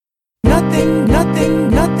nothing, nothing,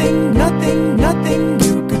 nothing, nothing, nothing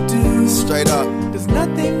you could do. Straight up. There's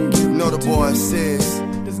nothing you know the could boy do. says.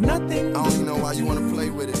 There's nothing. I don't even know why you wanna play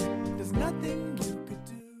with it. There's nothing you could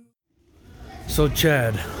do. So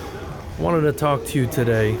Chad, wanted to talk to you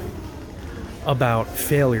today about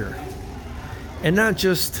failure. And not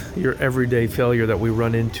just your everyday failure that we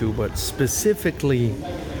run into, but specifically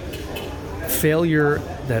failure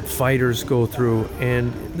that fighters go through.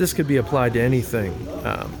 And this could be applied to anything.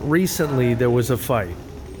 Recently, there was a fight,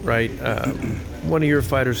 right? One of your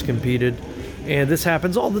fighters competed, and this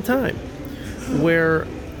happens all the time, where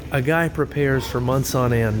a guy prepares for months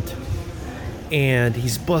on end, and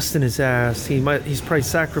he's busting his ass. He's probably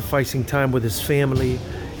sacrificing time with his family.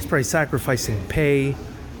 He's probably sacrificing pay.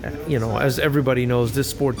 You know, as everybody knows, this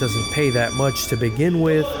sport doesn't pay that much to begin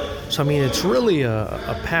with. So, I mean, it's really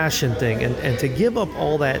a passion thing. And to give up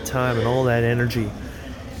all that time and all that energy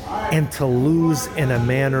and to lose in a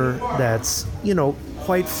manner that's, you know,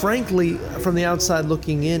 quite frankly, from the outside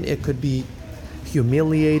looking in, it could be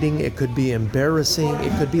humiliating. It could be embarrassing.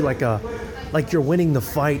 It could be like you're winning the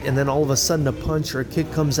fight, and then all of a sudden a punch or a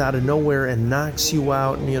kick comes out of nowhere and knocks you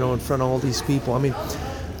out, and, you know, in front of all these people. I mean,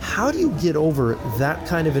 how do you get over that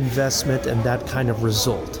kind of investment and that kind of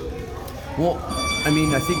result? Well, I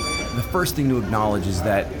mean, I think the first thing to acknowledge is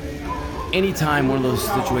that anytime one of those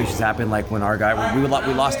situations happen, like when our guy, we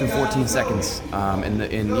lost in 14 seconds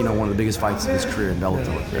in you know, one of the biggest fights of his career in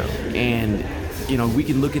Bellator. Yeah. And, you know, we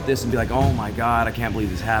can look at this and be like, oh my God, I can't believe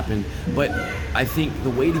this happened. But I think the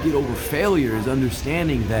way to get over failure is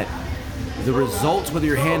understanding that the results, whether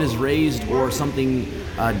your hand is raised or something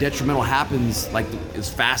detrimental happens like as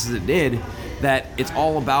fast as it did, that it's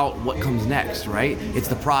all about what comes next, right? It's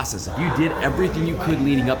the process. If you did everything you could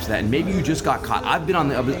leading up to that, and maybe you just got caught. I've been on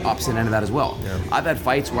the opposite end of that as well. Yeah. I've had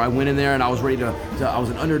fights where I went in there and I was ready I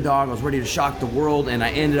was an underdog, I was ready to shock the world, and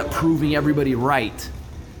I ended up proving everybody right.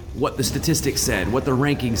 What the statistics said, what the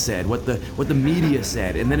rankings said, what the media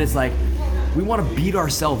said. And then it's like, we want to beat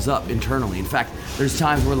ourselves up internally. In fact, there's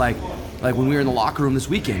times where like when we were in the locker room this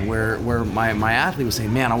weekend where my athlete was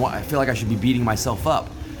saying, man, I feel like I should be beating myself up.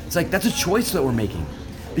 It's like, that's a choice that we're making,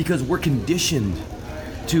 because we're conditioned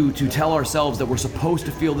to tell ourselves that we're supposed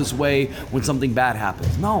to feel this way when something bad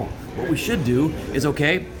happens. No, what we should do is,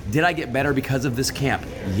 okay, did I get better because of this camp?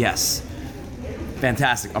 Yes.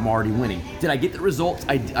 Fantastic, I'm already winning. Did I get the results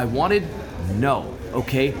I wanted? No.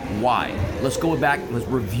 Okay, why? Let's go back, let's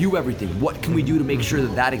review everything. What can we do to make sure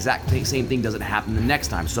that exact same thing doesn't happen the next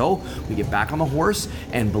time? So we get back on the horse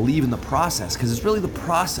and believe in the process, because it's really the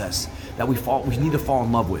process that we need to fall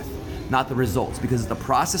in love with, not the results, because it's the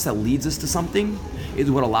process that leads us to something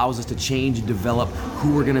is what allows us to change and develop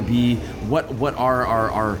who we're gonna be, what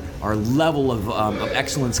our level of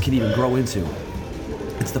excellence can even grow into.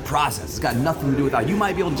 It's the process. It's got nothing to do with that. You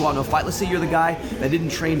might be able to go out in a fight. Let's say you're the guy that didn't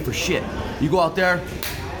train for shit. You go out there,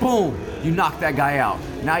 boom, you knock that guy out.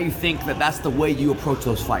 Now you think that that's the way you approach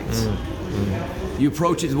those fights. You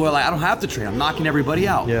approach it, well, like, I don't have to train. I'm knocking everybody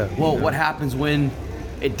out. Yeah. Well, what happens when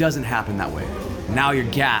it doesn't happen that way? Now you're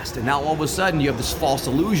gassed, and now all of a sudden you have this false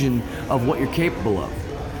illusion of what you're capable of.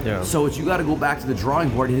 Yeah. So you got to go back to the drawing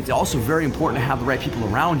board, and it's also very important to have the right people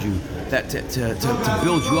around you that to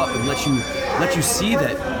build you up and let you see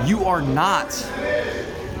that you are not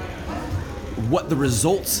what the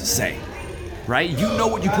results say, right? You know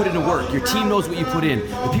what you put into work. Your team knows what you put in.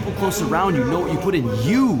 The people close around you know what you put in.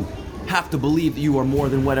 You have to believe that you are more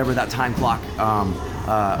than whatever that time clock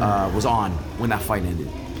was on when that fight ended.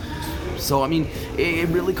 So I mean, it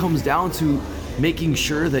really comes down to making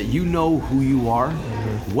sure that you know who you are,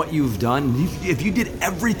 what you've done. If you did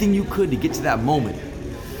everything you could to get to that moment,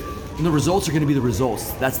 and the results are going to be the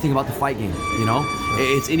results. That's the thing about the fight game, you know?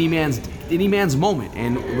 It's any man's moment,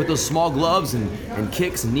 and with those small gloves and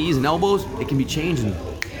kicks and knees and elbows, it can be changed in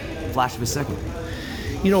a flash of a second.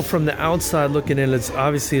 You know, from the outside looking in, it's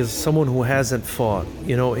obviously, as someone who hasn't fought,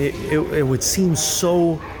 you know, it would seem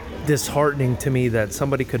so disheartening to me that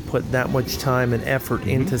somebody could put that much time and effort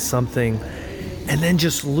into something and then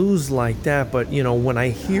just lose like that. But, you know, when I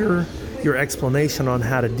hear your explanation on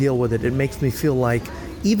how to deal with it, it makes me feel like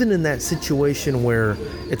even in that situation where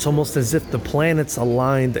it's almost as if the planets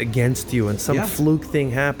aligned against you and some fluke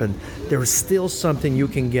thing happened, there's still something you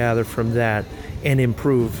can gather from that and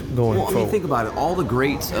improve going forward. Well, I mean, think about it. All the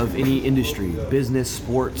greats of any industry, business,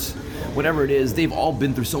 sports, whatever it is, they've all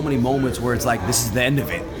been through so many moments where it's like, this is the end of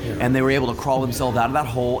it. Yeah. And they were able to crawl themselves out of that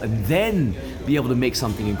hole and then be able to make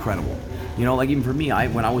something incredible. You know, like even for me,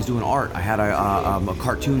 when I was doing art, I had a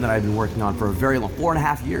cartoon that I'd been working on for a very long,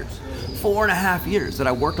 4.5 years. 4.5 years that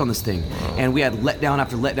I worked on this thing. And we had letdown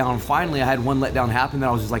after letdown. Finally, I had one letdown happen that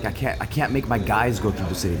I was just like, I can't make my guys go through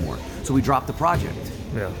this anymore. So we dropped the project.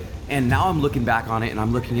 Yeah. And now I'm looking back on it, and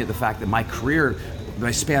I'm looking at the fact that my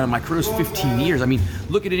span of my career is 15 years. I mean,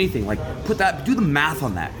 look at anything. Like, do the math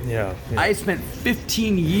on that. Yeah. I spent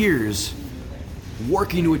 15 years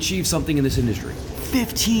working to achieve something in this industry.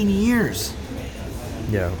 15 years.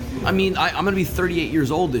 Yeah. I mean, I'm going to be 38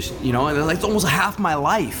 years old and it's almost half my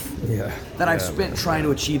life that I've spent trying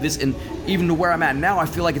to achieve this. And even to where I'm at now, I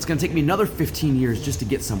feel like it's going to take me another 15 years just to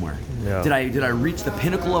get somewhere. Yeah. Did I reach the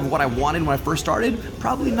pinnacle of what I wanted when I first started?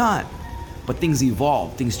 Probably not. But things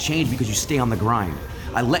evolve, things change because you stay on the grind.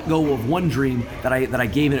 I let go of one dream that I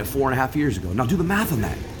gave in at 4.5 years ago. Now do the math on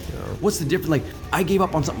that. Yeah. What's the difference? Like, I gave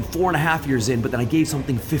up on something 4.5 years in, but then I gave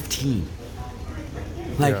something 15.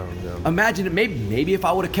 Like, imagine it. Maybe if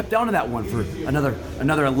I would have kept on to that one for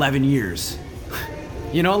another 11 years.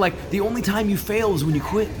 Like, the only time you fail is when you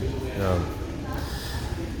quit.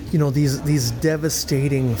 These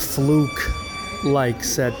devastating fluke-like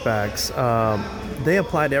setbacks, they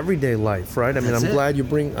apply to everyday life, right? I mean,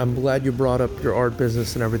 I'm glad you brought up your art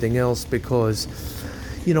business and everything else, because,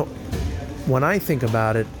 when I think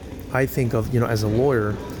about it, I think of, as a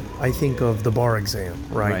lawyer, I think of the bar exam,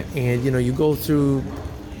 right? And, you go through,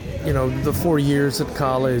 the 4 years at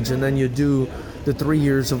college, and then you do the 3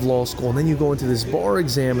 years of law school, and then you go into this bar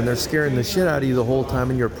exam, and they're scaring the shit out of you the whole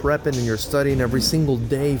time, and you're prepping and you're studying every single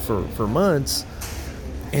day for months.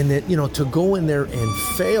 And that, to go in there and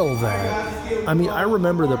fail that, I mean, I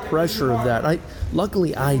remember the pressure of that.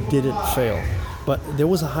 Luckily I didn't fail, but there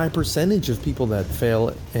was a high percentage of people that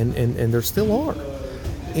fail, and there still are.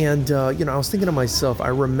 And, I was thinking to myself, I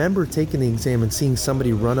remember taking the exam and seeing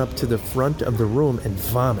somebody run up to the front of the room and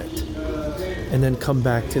vomit and then come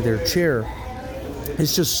back to their chair.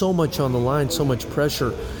 It's just so much on the line, so much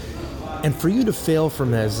pressure. And for you to fail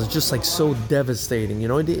from that is just like so devastating.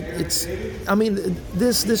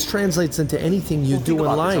 This translates into anything you do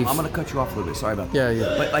in life. I'm going to cut you off a little bit. Sorry about that.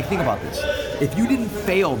 Yeah. But think about this. If you didn't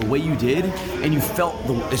fail the way you did, and you felt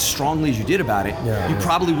as strongly as you did about it, you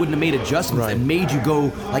probably wouldn't have made adjustments that made you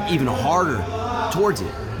go even harder towards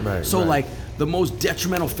it. Right. So the most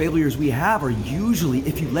detrimental failures we have are usually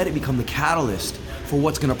if you let it become the catalyst for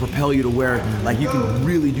what's going to propel you to where you can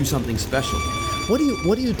really do something special.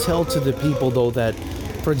 What do you tell to the people though that,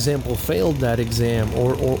 for example, failed that exam,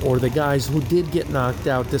 or the guys who did get knocked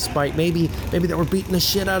out despite maybe they were beating the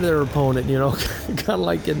shit out of their opponent, kind of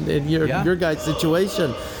like in your guy's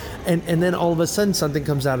situation, and then all of a sudden something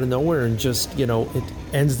comes out of nowhere and just it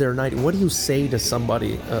ends their night. What do you say to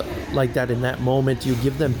somebody like that in that moment? Do you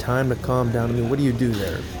give them time to calm down? I mean, what do you do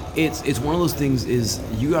there? It's one of those things is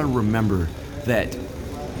you got to remember that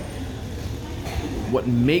what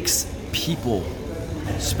makes people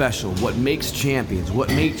special, what makes champions, what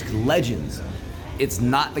makes legends, it's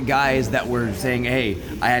not the guys that were saying, hey,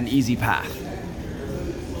 I had an easy path.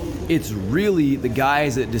 It's really the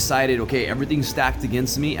guys that decided, okay, everything's stacked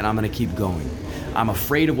against me and I'm going to keep going. I'm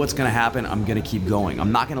afraid of what's going to happen. I'm going to keep going.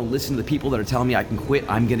 I'm not going to listen to the people that are telling me I can quit.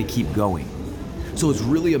 I'm going to keep going. So it's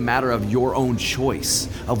really a matter of your own choice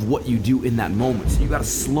of what you do in that moment. So you got to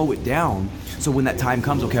slow it down. So when that time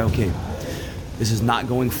comes, okay, this is not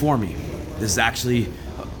going for me. This is actually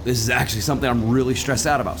something I'm really stressed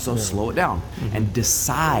out about. So slow it down and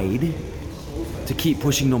decide to keep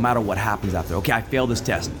pushing no matter what happens after. Okay, I failed this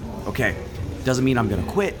test. Okay, doesn't mean I'm going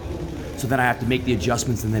to quit. So then I have to make the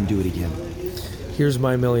adjustments and then do it again. Here's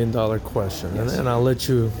my $1 million question, and I'll let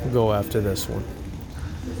you go after this one.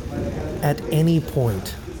 At any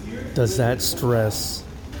point, does that stress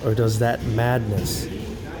or does that madness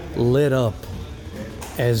lit up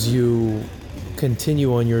as you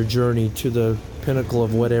continue on your journey to the pinnacle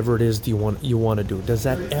of whatever it is you want to do? Does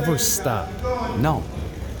that ever stop? No.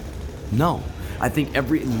 I think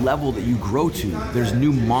every level that you grow to, there's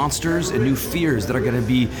new monsters and new fears that are going to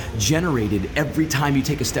be generated every time you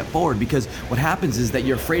take a step forward, because what happens is that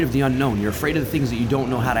you're afraid of the unknown. You're afraid of the things that you don't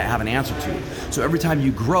know how to have an answer to. So every time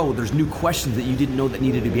you grow, there's new questions that you didn't know that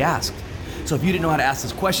needed to be asked. So if you didn't know how to ask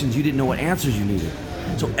those questions, you didn't know what answers you needed.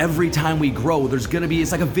 So every time we grow,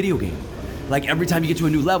 it's like a video game. Like every time you get to a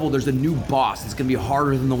new level, there's a new boss. It's going to be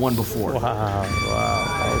harder than the one before. Wow.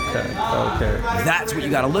 Okay. That's what you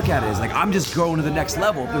got to look at it as. Like, I'm just growing to the next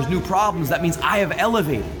level. If there's new problems, that means I have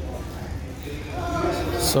elevated.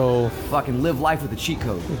 So fucking live life with a cheat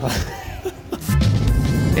code.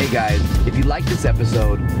 Hey guys, if you like this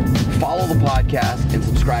episode, follow the podcast and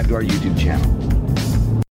subscribe to our YouTube channel.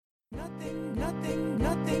 Nothing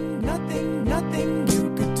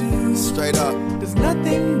you could do. Straight up. There's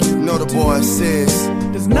nothing you the boy says,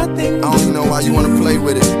 There's nothing I don't even know why you wanna play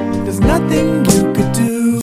with it. There's nothing you could do.